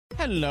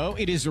Hello,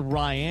 it is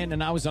Ryan,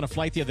 and I was on a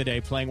flight the other day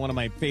playing one of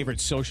my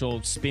favorite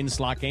social spin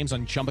slot games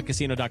on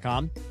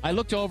ChumbaCasino.com. I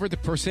looked over at the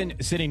person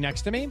sitting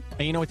next to me, and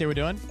you know what they were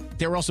doing?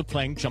 They were also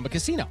playing Chumba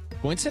Casino.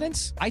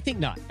 Coincidence? I think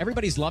not.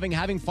 Everybody's loving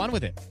having fun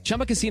with it.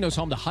 Chumba Casino is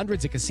home to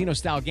hundreds of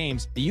casino-style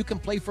games that you can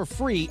play for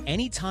free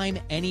anytime,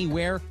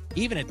 anywhere,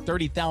 even at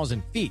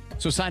 30,000 feet.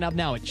 So sign up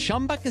now at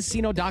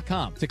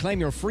ChumbaCasino.com to claim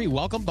your free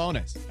welcome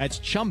bonus. That's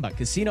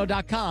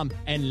ChumbaCasino.com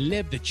and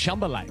live the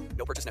Chumba life.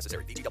 No purchase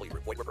necessary. VGW.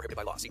 Void where prohibited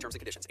by law. See terms and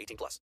conditions.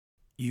 18+.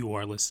 You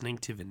are listening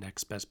to the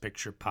Next Best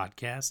Picture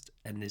podcast,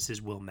 and this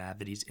is Will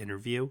Mavity's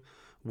interview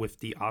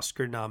with the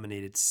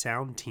Oscar-nominated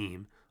sound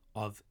team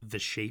of The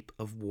Shape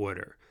of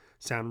Water.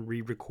 Sound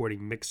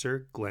re-recording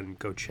mixer Glenn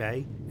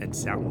Gauthier and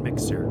sound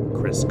mixer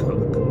Chris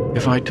Cook.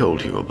 If I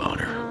told you about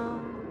her,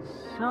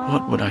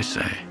 what would I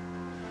say?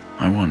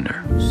 I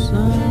wonder.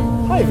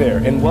 Hi there,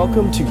 and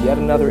welcome to yet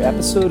another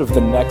episode of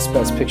the Next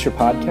Best Picture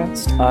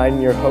podcast.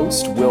 I'm your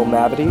host, Will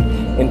Mavity,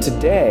 and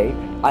today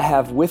I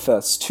have with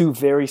us two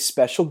very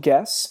special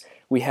guests.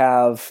 We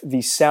have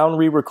the sound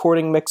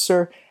re-recording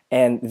mixer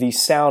and the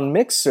sound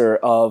mixer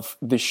of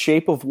The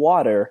Shape of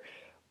Water,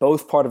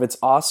 both part of its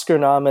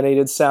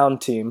Oscar-nominated sound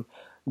team,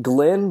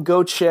 Glenn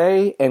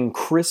Gauthier and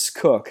Chris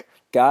Cook.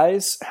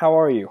 Guys, how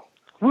are you?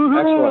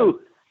 Woohoo!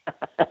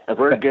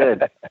 We're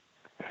good.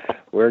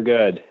 We're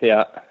good,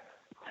 yeah.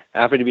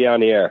 Happy to be on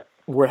the air.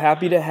 We're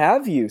happy to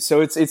have you.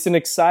 So it's an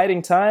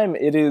exciting time.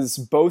 It is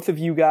both of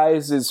you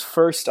guys'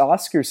 first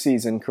Oscar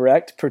season,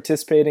 correct?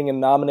 Participating in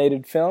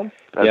nominated film?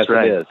 That's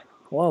right. It is.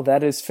 Well,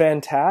 that is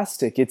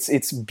fantastic.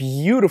 It's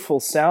beautiful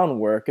sound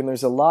work, and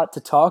there's a lot to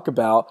talk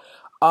about.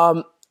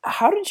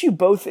 How did you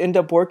both end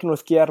up working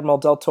with Guillermo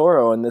del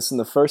Toro in this in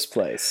the first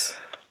place?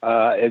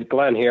 It's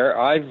Glenn here.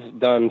 I've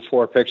done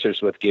 4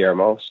 pictures with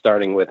Guillermo,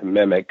 starting with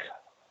Mimic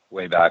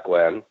way back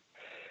when.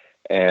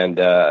 And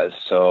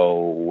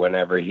so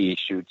whenever he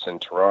shoots in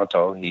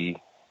Toronto,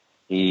 he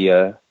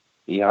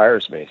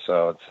hires me.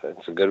 So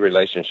it's a good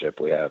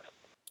relationship we have.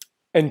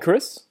 And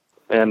Chris?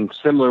 And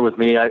similar with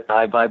me,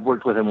 I've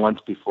worked with him once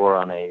before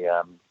on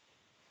a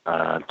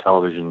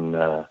television,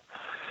 a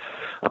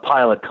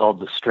pilot called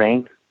The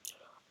Strain.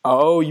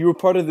 Oh, you were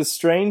part of the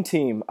Strain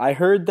team. I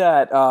heard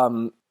that.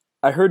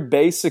 I heard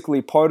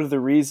basically part of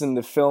the reason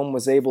the film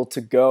was able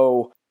to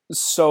go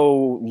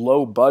so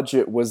low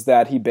budget was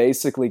that he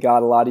basically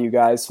got a lot of you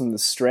guys from The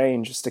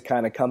Strain just to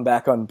kind of come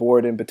back on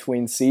board in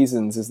between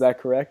seasons. Is that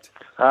correct?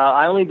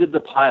 I only did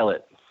the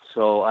pilot,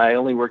 so I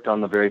only worked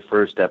on the very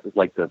first episode,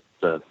 like it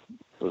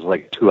was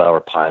like a 2-hour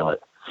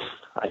pilot.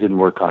 I didn't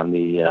work on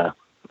the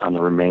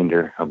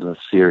remainder of the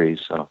series.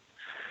 So,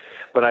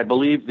 but I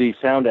believe the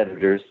sound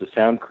editors, the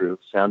sound crew,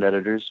 sound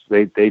editors,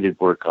 they did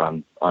work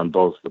on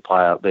both the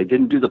pilot. They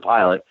didn't do the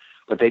pilot,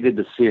 but they did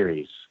the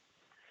series.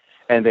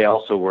 And they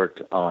also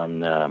worked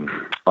on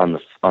the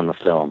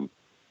film,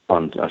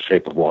 on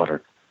Shape of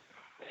Water.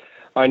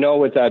 I know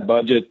with that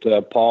budget,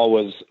 Paul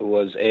Osterberry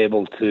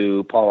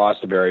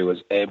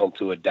was able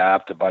to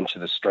adapt a bunch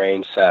of the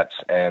Strain sets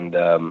and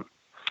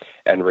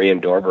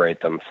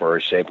reincorporate them for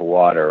Shape of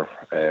Water,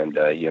 and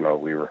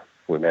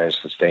we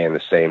managed to stay in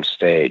the same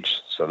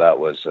stage, so that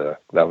was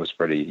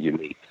pretty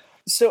unique.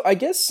 So I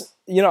guess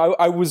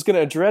I was going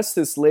to address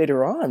this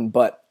later on,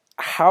 but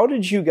how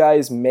did you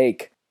guys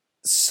make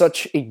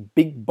such a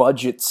big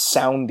budget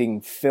sounding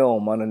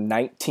film on a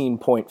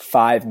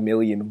 $19.5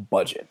 million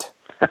budget?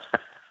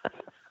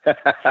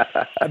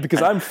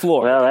 Because I'm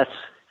floored. Well, that's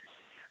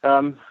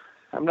I'm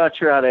not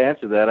sure how to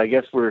answer that. I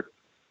guess we're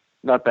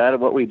not bad at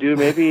what we do,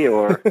 maybe,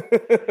 or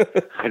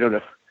I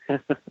don't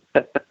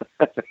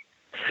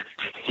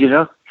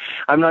know.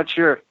 I'm not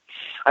sure.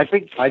 I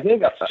think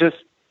just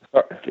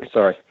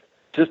sorry.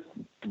 Just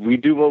we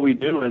do what we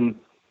do, and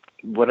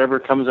whatever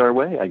comes our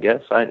way, I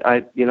guess.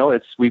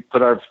 We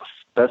put our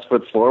best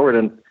foot forward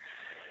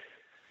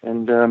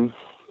and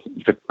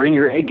bring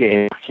your A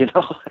game,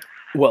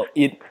 Well,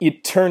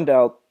 it turned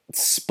out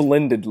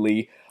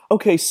splendidly.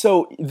 Okay,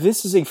 so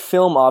this is a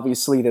film,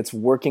 obviously, that's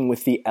working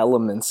with the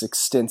elements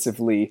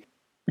extensively.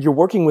 You're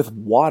working with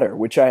water,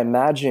 which I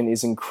imagine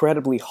is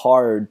incredibly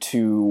hard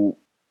to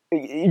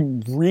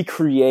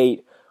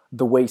recreate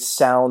the way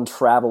sound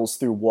travels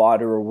through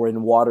water or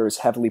when water is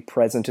heavily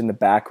present in the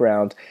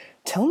background.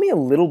 Tell me a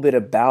little bit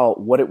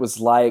about what it was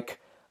like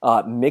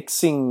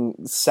mixing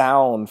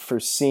sound for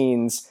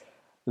scenes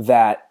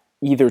that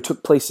either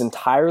took place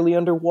entirely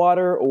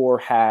underwater or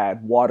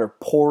had water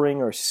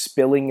pouring or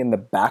spilling in the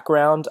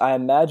background. I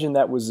imagine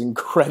that was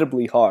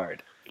incredibly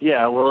hard.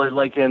 Yeah, well,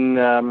 like in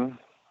a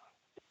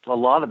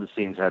lot of the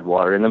scenes had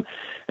water in them,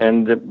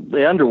 and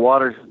the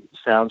underwater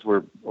sounds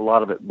a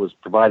lot of it was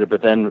provided,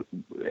 but then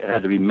it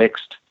had to be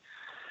mixed,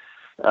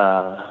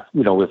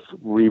 with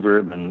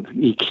reverb and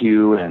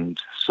EQ and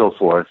so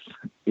forth,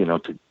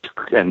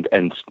 and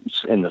in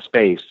the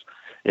space,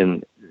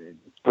 and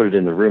put it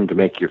in the room to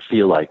make you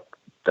feel like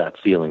that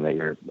feeling that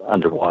you're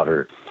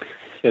underwater.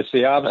 It's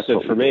the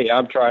opposite for me.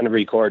 I'm trying to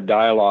record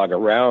dialogue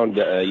around,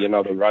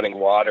 the running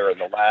water in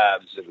the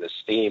labs and the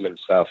steam and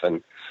stuff.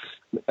 And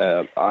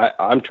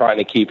I'm trying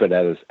to keep it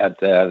at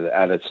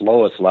its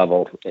lowest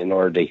level in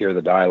order to hear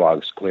the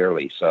dialogues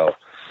clearly. So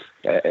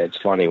it's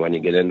funny when you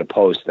get into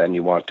post, then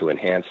you want to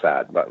enhance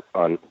that, but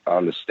on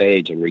the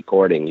stage and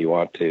recording, you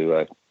want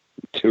to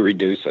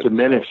reduce it.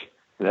 Diminish.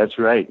 That's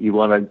right.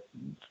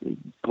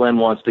 Glenn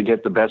wants to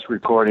get the best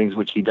recordings,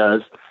 which he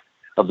does,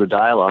 of the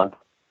dialogue,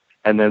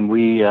 and then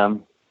we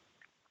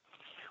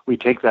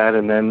take that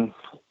and then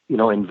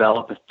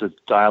envelop the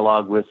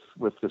dialogue with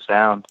the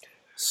sound.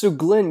 So,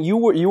 Glenn, you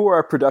were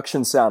our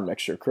production sound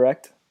mixer,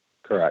 correct?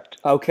 Correct.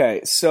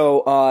 Okay,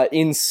 so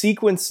in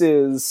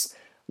sequences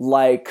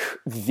like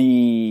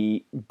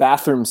the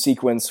bathroom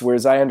sequence, where,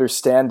 as I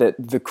understand it,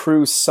 the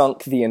crew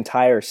sunk the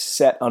entire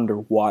set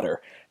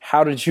underwater.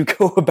 How did you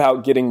go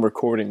about getting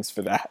recordings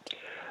for that?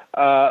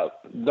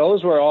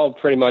 Those were all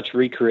pretty much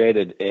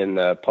recreated in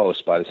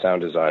post by the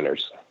sound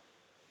designers,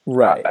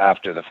 right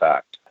after the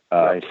fact.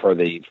 Right. For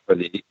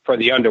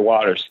the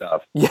underwater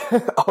stuff.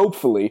 Yeah,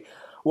 hopefully.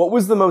 What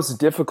was the most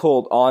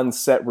difficult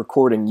on-set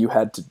recording you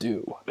had to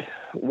do?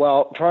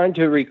 Well, trying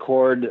to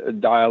record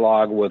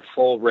dialogue with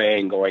full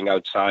rain going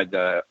outside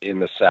in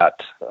the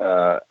set,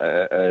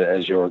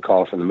 as you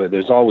recall from the movie,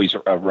 there's always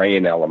a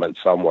rain element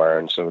somewhere,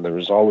 and so there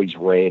was always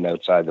rain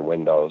outside the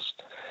windows.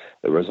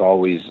 There was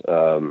always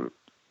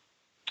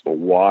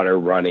water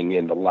running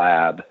in the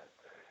lab,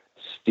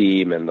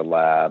 steam in the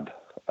lab,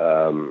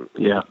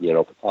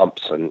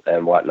 pumps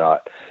and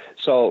whatnot.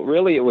 So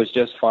really, it was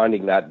just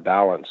finding that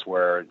balance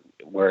where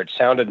it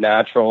sounded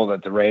natural,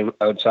 that the rain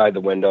outside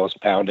the windows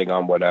pounding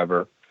on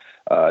whatever,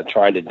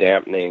 trying to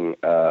dampening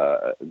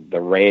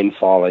the rain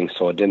falling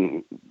so it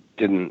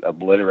didn't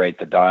obliterate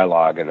the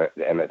dialogue, and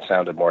it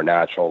sounded more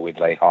natural. We'd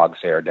lay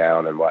hog's hair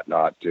down and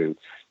whatnot to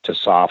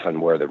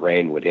soften where the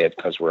rain would hit,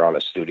 because we're on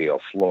a studio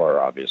floor,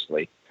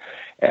 obviously.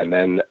 And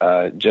then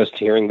just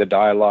hearing the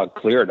dialogue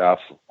clear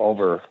enough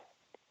over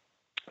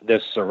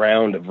this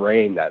surround of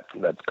rain that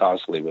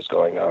constantly was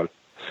going on.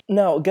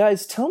 Now,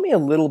 guys, tell me a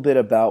little bit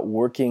about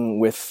working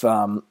with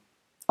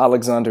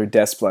Alexander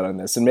Desplat on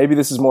this. And maybe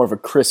this is more of a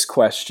Chris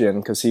question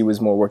because he was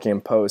more working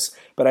in post.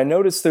 But I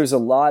noticed there's a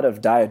lot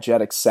of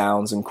diegetic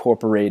sounds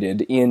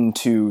incorporated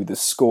into the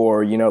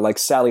score. Like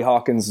Sally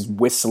Hawkins'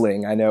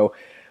 whistling, I know,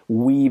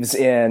 weaves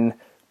in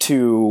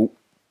to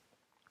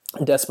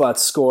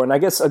Desplat's score. And I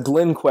guess a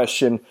Glenn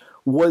question,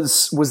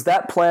 was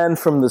that planned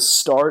from the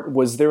start?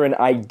 Was there an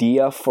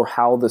idea for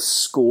how the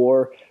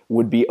score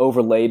would be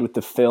overlaid with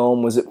the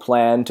film? Was it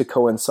planned to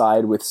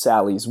coincide with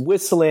Sally's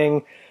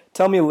whistling?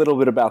 Tell me a little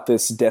bit about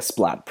this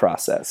Desplat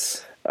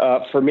process.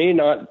 For me,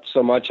 not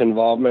so much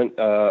involvement.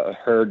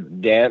 Her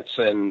dance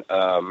and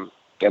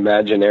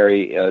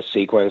imaginary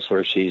sequence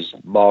where she's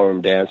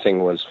ballroom dancing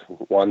was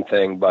one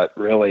thing, but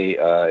really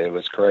it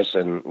was Chris,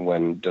 and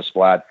when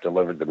Desplat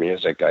delivered the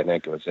music, I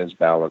think it was his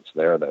balance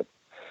there that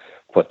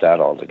put that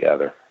all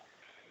together.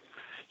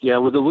 Yeah,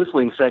 with the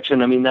whistling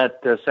section, I mean,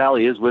 that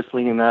Sally is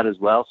whistling in that as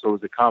well, so it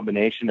was a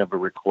combination of a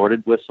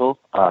recorded whistle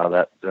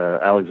that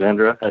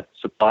Alexandra had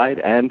supplied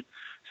and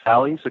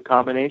Sally's, a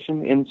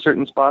combination in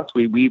certain spots.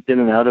 We weaved in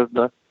and out of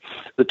the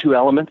two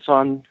elements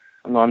on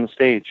the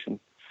stage, and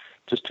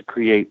just to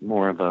create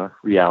more of a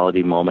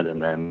reality moment,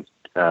 and then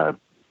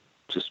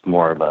just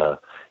more of a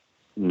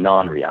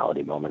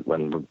non-reality moment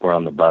when we're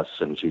on the bus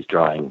and she's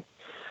drawing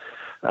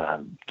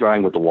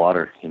with the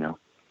water,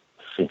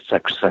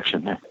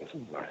 section there.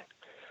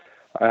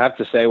 I have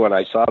to say, when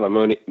I saw the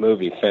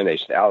movie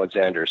finished,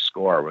 Alexander's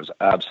score was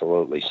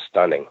absolutely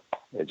stunning.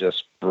 It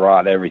just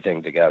brought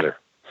everything together.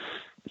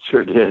 It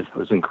sure did. It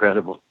was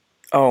incredible.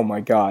 Oh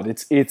my God,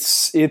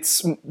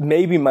 it's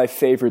maybe my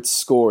favorite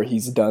score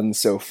he's done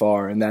so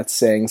far, and that's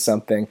saying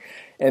something.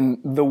 And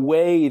the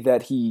way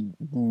that he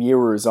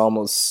mirrors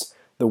almost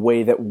the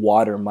way that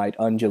water might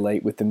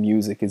undulate with the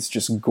music is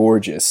just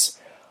gorgeous.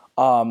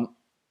 Now,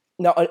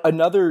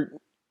 another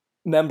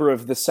member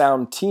of the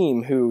sound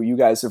team who you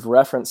guys have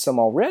referenced some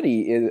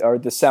already are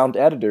the sound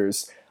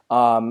editors.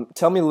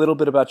 Tell me a little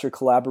bit about your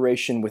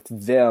collaboration with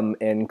them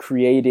in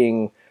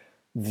creating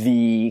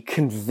the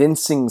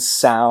convincing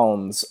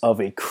sounds of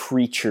a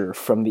creature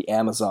from the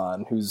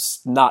Amazon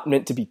who's not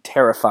meant to be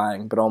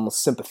terrifying, but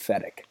almost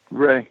sympathetic.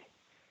 Right.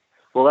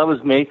 Well, that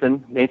was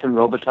Nathan. Nathan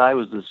Robitaille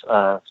was this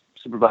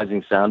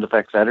supervising sound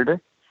effects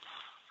editor,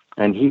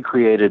 and he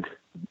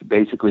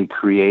basically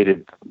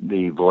created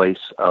the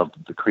voice of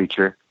the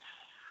creature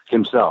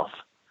himself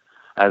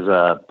as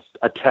a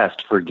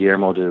test for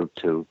Guillermo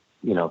to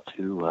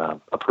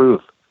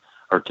approve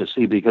or to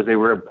see, because they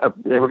were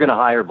going to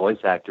hire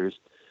voice actors.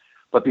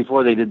 But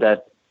before they did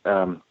that,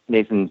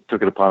 Nathan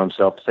took it upon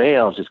himself to say, hey,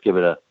 I'll just give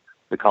it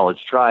the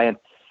college try.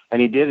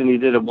 And he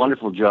did a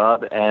wonderful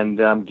job. And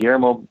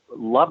Guillermo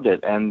loved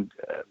it. And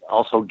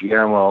also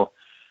Guillermo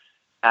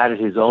added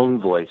his own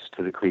voice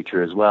to the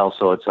creature as well.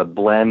 So it's a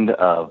blend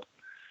of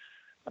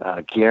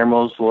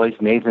Guillermo's voice,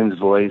 Nathan's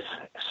voice,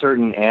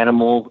 certain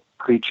animal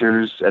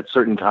creatures at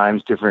certain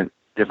times, different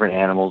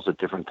animals at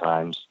different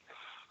times.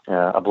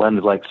 A blend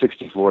of like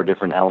 64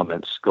 different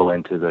elements go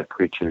into the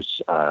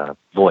creature's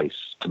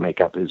voice to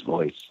make up his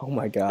voice. Oh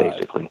my God.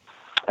 Basically.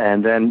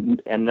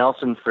 And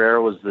Nelson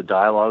Ferrer was the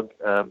dialogue,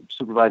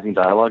 supervising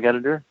dialogue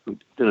editor, who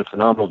did a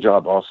phenomenal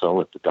job also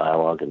with the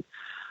dialogue and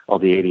all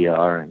the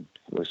ADR, and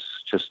it was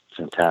just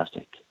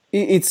fantastic.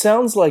 It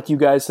sounds like you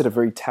guys had a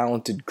very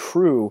talented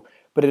crew,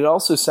 but it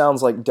also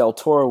sounds like Del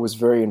Toro was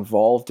very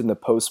involved in the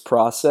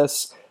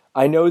post-process.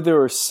 I know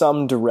there are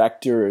some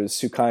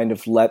directors who kind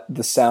of let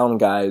the sound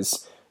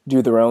guys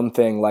do their own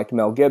thing, like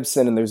Mel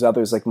Gibson, and there's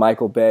others like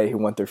Michael Bay who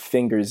want their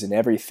fingers in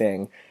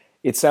everything.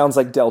 It sounds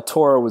like Del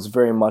Toro was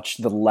very much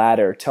the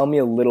latter. Tell me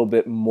a little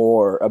bit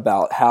more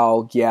about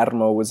how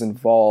Guillermo was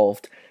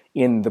involved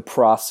in the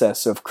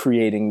process of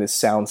creating this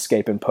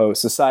soundscape in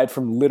post, aside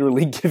from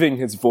literally giving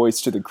his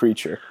voice to the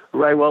creature.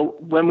 Right. Well,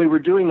 when we were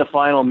doing the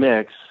final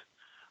mix,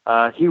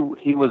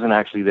 he wasn't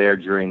actually there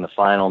during the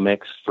final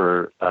mix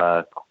for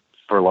a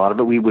lot of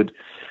it. We would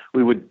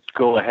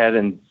go ahead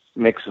and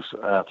mix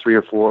 3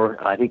 or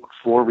 4, I think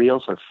 4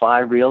 reels or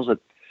 5 reels. I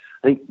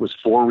think it was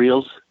 4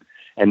 reels.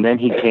 And then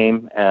he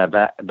came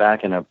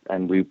back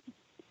and we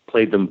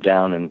played them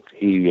down, and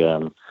he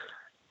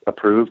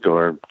approved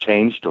or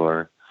changed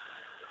or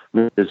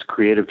made his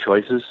creative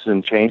choices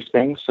and changed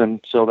things. And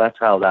so that's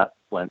how that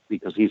went,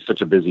 because he's such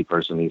a busy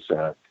person.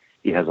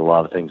 He has a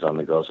lot of things on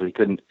the go, so he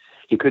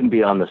couldn't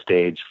be on the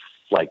stage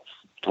like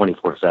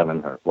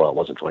 24/7. Or, well, it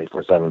wasn't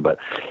 24/7, but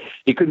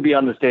he couldn't be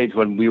on the stage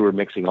when we were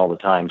mixing all the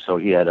time. So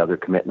he had other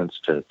commitments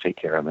to take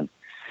care of, and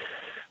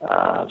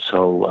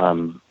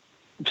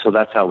so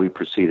that's how we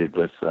proceeded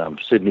with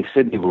Sidney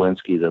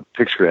Walensky, the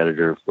picture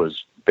editor,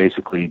 was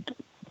basically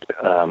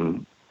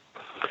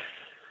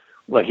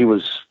he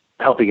was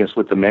helping us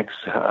with the mix,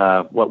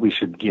 what we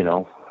should,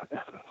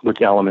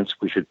 which elements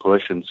we should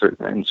push in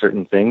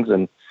certain things,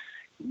 and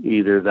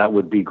either that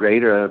would be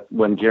great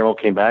when Guillermo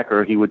came back,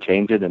 or he would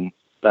change it, and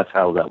that's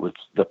how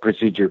the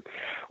procedure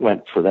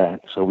went for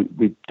that. So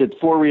we did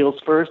 4 reels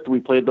first.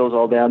 We played those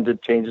all down,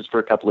 did changes for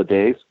a couple of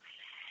days.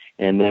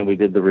 And then we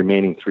did the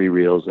remaining 3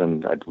 reels,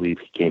 and I believe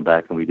he came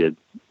back and we did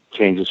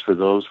changes for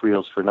those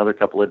reels for another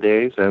couple of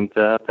days, and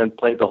then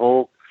played the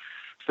whole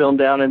film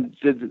down and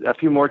did a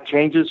few more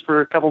changes for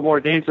a couple more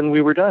days, and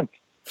we were done.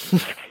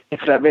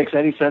 If that makes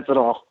any sense at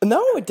all.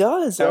 No, it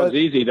does. Sounds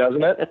easy,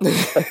 doesn't it?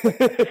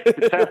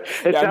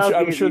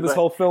 I'm sure this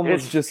whole film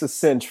was just a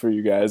cinch for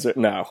you guys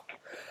now.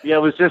 Yeah,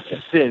 it was just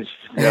a cinch.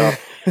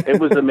 It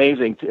was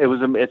amazing.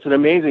 It's an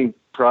amazing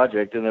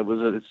project, and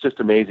it's just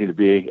amazing to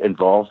be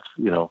involved,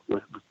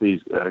 with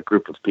these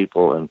group of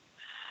people, and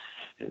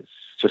it's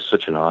just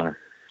such an honor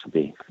to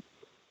be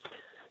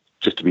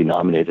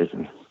nominated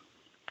and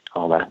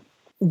all that.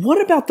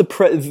 What about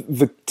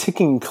the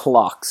ticking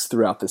clocks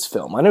throughout this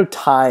film? I know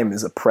time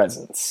is a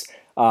presence,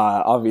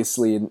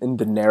 obviously in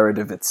the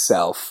narrative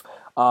itself.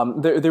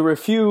 There were a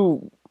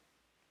few,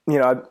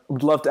 I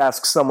would love to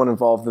ask someone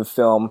involved in the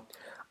film,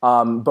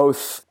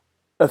 both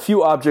a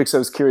few objects I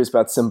was curious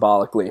about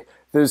symbolically.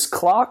 There's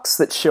clocks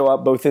that show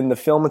up both in the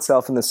film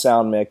itself and the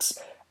sound mix,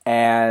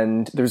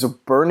 and there's a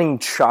burning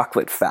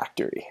chocolate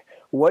factory.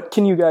 What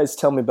can you guys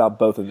tell me about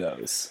both of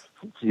those?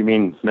 You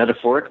mean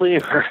metaphorically?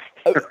 Or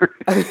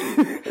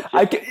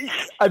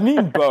I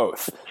mean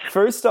both.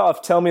 First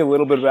off, tell me a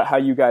little bit about how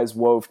you guys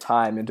wove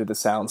time into the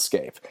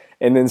soundscape.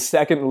 And then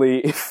secondly,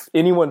 if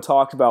anyone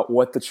talked about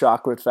what the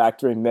chocolate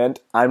factory meant,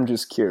 I'm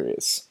just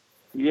curious.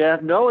 Yeah,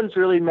 no one's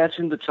really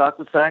mentioned the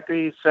chocolate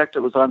factory, except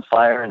it was on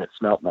fire and it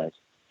smelled nice.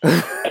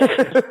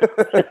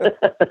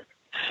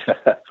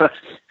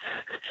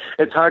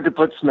 It's hard to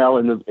put smell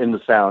in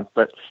the sound,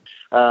 but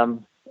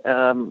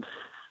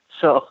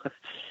so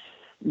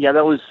yeah,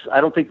 that was.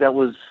 I don't think that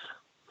was.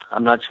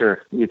 I'm not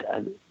sure.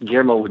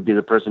 Guillermo would be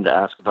the person to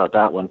ask about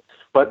that one.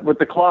 But with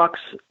the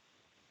clocks,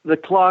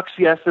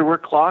 yes, there were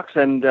clocks,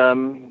 and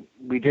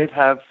we did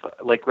have,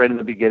 like right in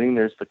the beginning,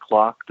 there's the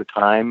clock, the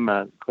time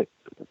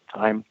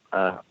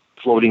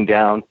floating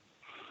down,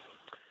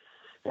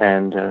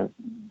 and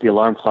the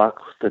alarm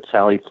clock that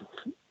Sally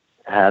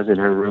has in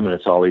her room, and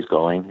it's always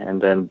going.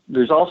 And then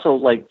there's also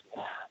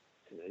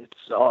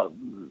it's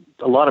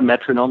a lot of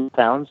metronome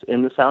sounds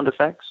in the sound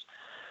effects,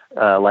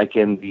 like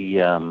in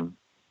the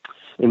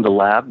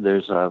lab.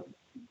 There's a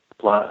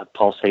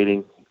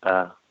pulsating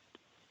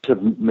to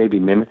maybe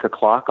mimic a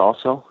clock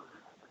also,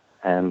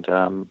 and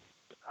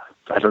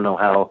I don't know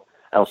how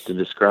else to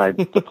describe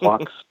the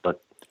clocks,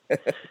 but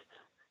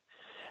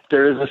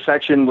there is a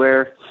section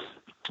where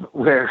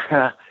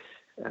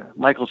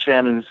Michael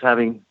Shannon is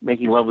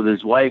making love with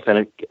his wife,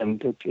 and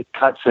it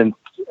cuts, and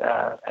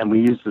we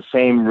use the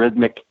same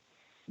rhythmic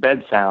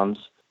bed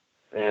sounds,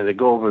 and they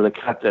go over the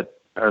cut that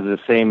are the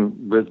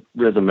same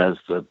rhythm as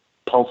the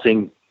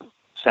pulsing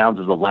sounds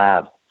of the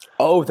lab.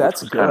 Oh,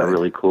 that's good. Kind of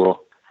really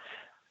cool.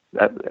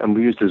 And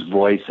we used his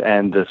voice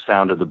and the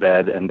sound of the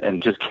bed,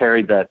 and just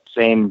carried that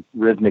same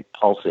rhythmic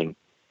pulsing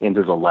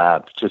into the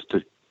lab, just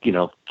to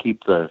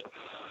keep the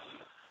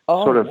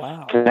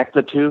connect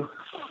the two.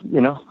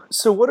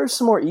 So what are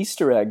some more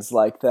Easter eggs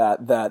like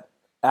that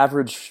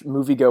average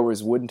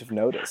moviegoers wouldn't have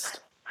noticed?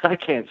 I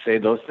can't say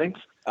those things.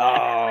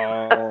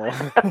 Oh.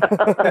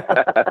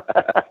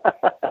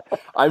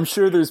 I'm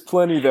sure there's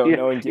plenty though.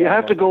 You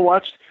have to go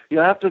watch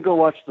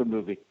the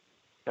movie.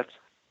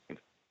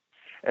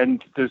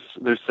 And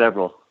there's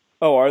several.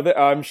 Oh, are there?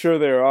 I'm sure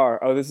there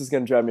are. Oh, this is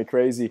going to drive me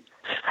crazy.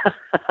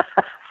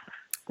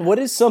 What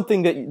is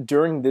something that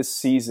during this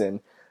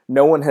season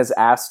no one has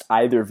asked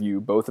either of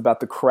you, both about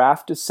the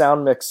craft of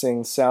sound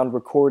mixing, sound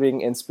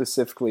recording, and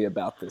specifically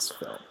about this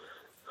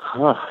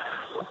film?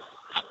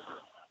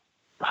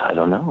 I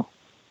don't know.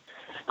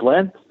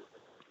 Glenn?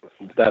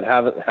 That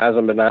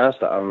hasn't been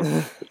asked. I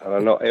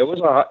don't know. It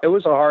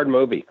was a hard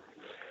movie.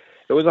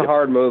 It was a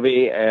hard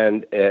movie,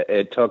 and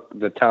it took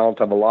the talent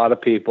of a lot of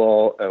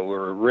people, and we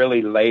were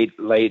really late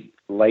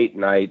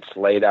nights,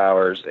 late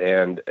hours,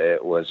 and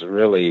it was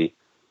really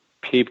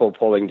people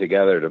pulling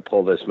together to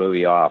pull this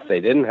movie off.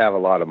 They didn't have a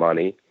lot of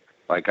money.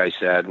 Like I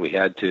said, we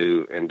had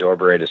to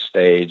incorporate a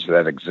stage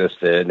that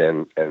existed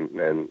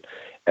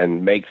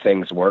and make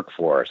things work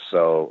for us.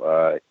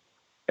 So,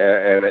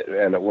 and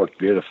it worked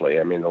beautifully.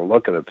 I mean, the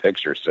look of the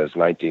picture says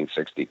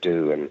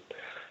 1962,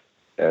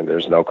 and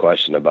there's no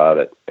question about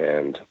it.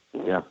 And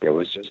yeah, it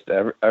was just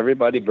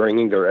everybody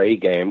bringing their A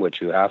game,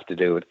 which you have to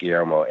do with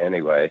Guillermo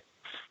anyway.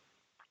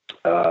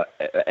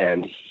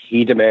 And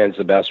he demands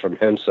the best from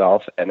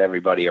himself and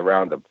everybody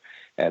around him.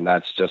 And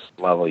that's just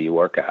the level you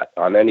work at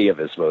on any of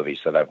his movies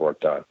that I've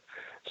worked on.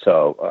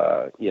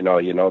 So, you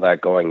know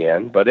that going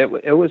in, but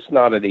it was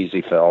not an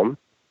easy film,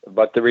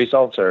 but the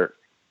results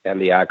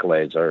and the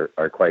accolades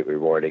are quite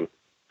rewarding.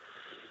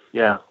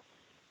 Yeah.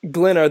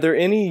 Glenn, are there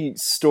any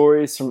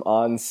stories from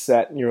on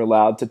set you're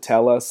allowed to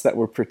tell us that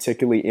were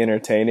particularly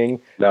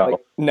entertaining? No.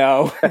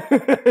 No.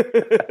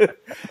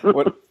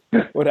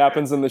 What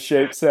happens in the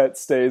shape set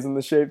stays in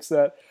the shape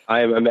set?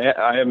 I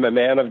am a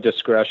man of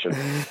discretion.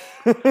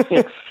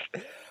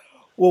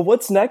 Well,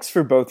 what's next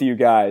for both of you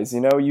guys?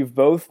 You know, you've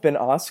both been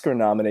Oscar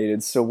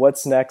nominated, so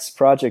what's next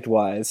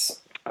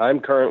project-wise?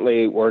 I'm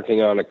currently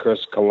working on a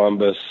Chris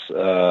Columbus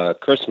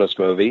Christmas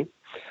movie.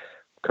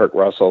 Kurt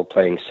Russell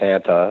playing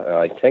Santa.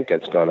 I think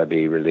it's going to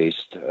be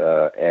released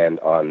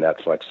and on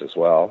Netflix as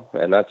well,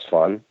 and that's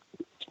fun.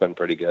 It's been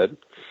pretty good.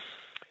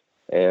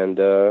 And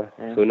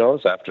who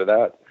knows after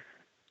that?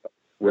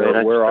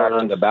 We're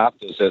off to the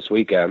Baptist this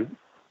weekend.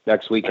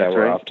 Next weekend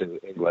we're off to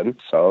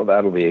England, so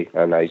that'll be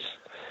a nice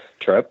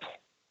trip.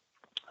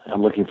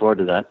 I'm looking forward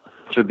to that.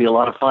 Should be a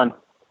lot of fun.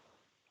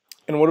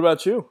 And what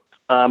about you?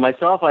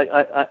 Myself,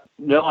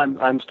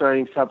 I'm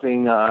starting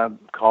something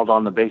called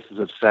On the Basis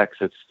of Sex.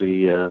 It's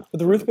the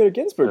Ruth Bader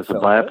Ginsburg film.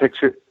 The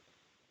biopic. Right?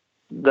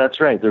 That's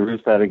right, the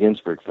Ruth Bader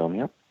Ginsburg film.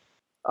 Yeah.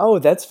 Oh,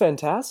 that's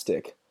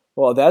fantastic.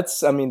 Well,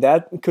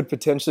 that could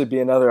potentially be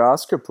another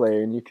Oscar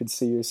player, and you could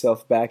see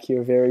yourself back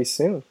here very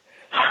soon.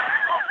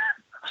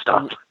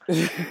 Stop.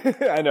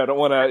 I know, don't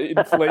want to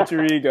inflate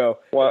your ego.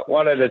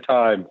 One at a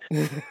time.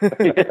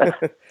 Yeah.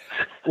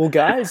 Well,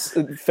 guys,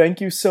 thank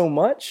you so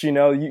much. You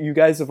know, you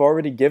guys have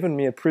already given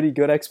me a pretty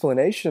good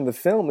explanation of the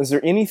film. Is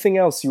there anything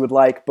else you would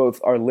like both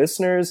our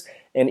listeners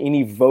and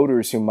any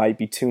voters who might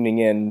be tuning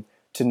in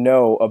to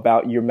know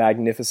about your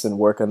magnificent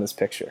work on this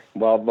picture?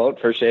 Well, vote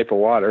for Shape of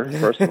Water,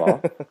 first of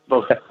all.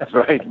 Both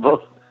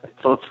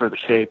for the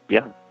shape,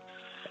 yeah.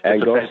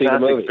 And go see the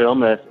movie.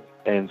 Film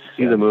and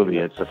see the movie.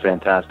 It's a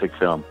fantastic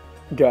film.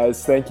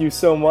 Guys, thank you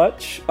so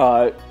much.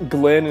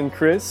 Glenn and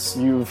Chris,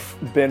 you've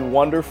been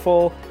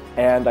wonderful,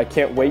 and I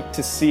can't wait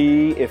to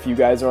see if you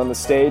guys are on the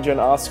stage on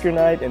Oscar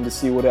night and to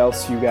see what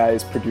else you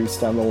guys produce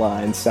down the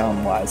line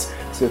sound-wise.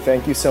 So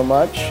thank you so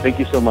much. Thank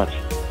you so much.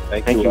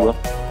 Thank you, Will.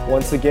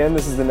 Once again,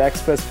 this is the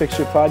Next Best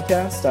Picture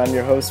podcast. I'm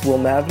your host, Will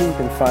Maverick. You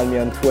can find me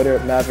on Twitter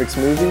at Mavericks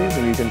Movies,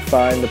 and you can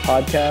find the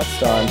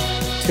podcast on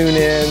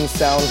TuneIn,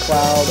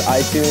 SoundCloud,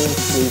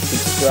 iTunes. Please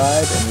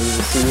subscribe, and we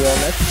will see you all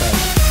next time.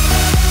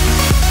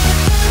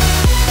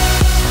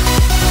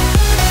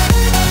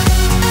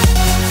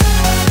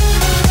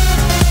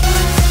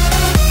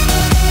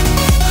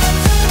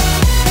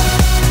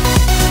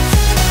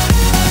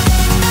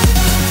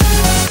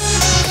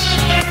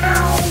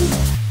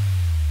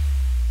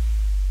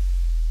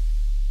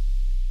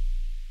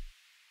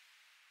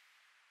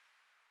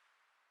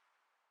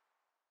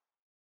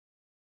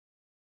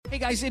 Hey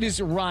guys, it is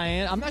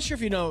Ryan. I'm not sure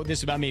if you know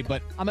this about me,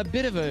 but I'm a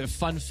bit of a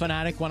fun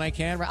fanatic when I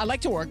can. I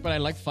like to work, but I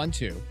like fun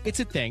too. It's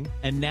a thing.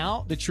 And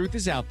now the truth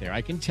is out there.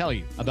 I can tell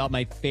you about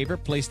my favorite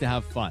place to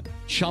have fun.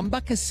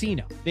 Chumba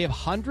Casino. They have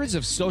hundreds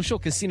of social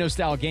casino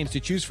style games to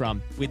choose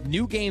from with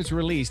new games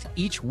released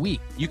each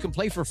week. You can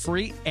play for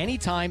free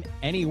anytime,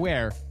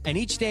 anywhere. And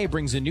each day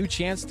brings a new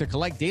chance to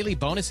collect daily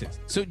bonuses.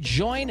 So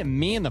join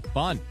me in the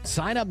fun.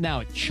 Sign up now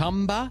at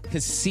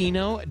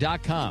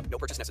ChumbaCasino.com. No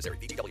purchase necessary.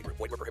 VGW Group.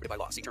 Void where prohibited by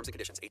law. See terms and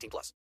conditions. 18+.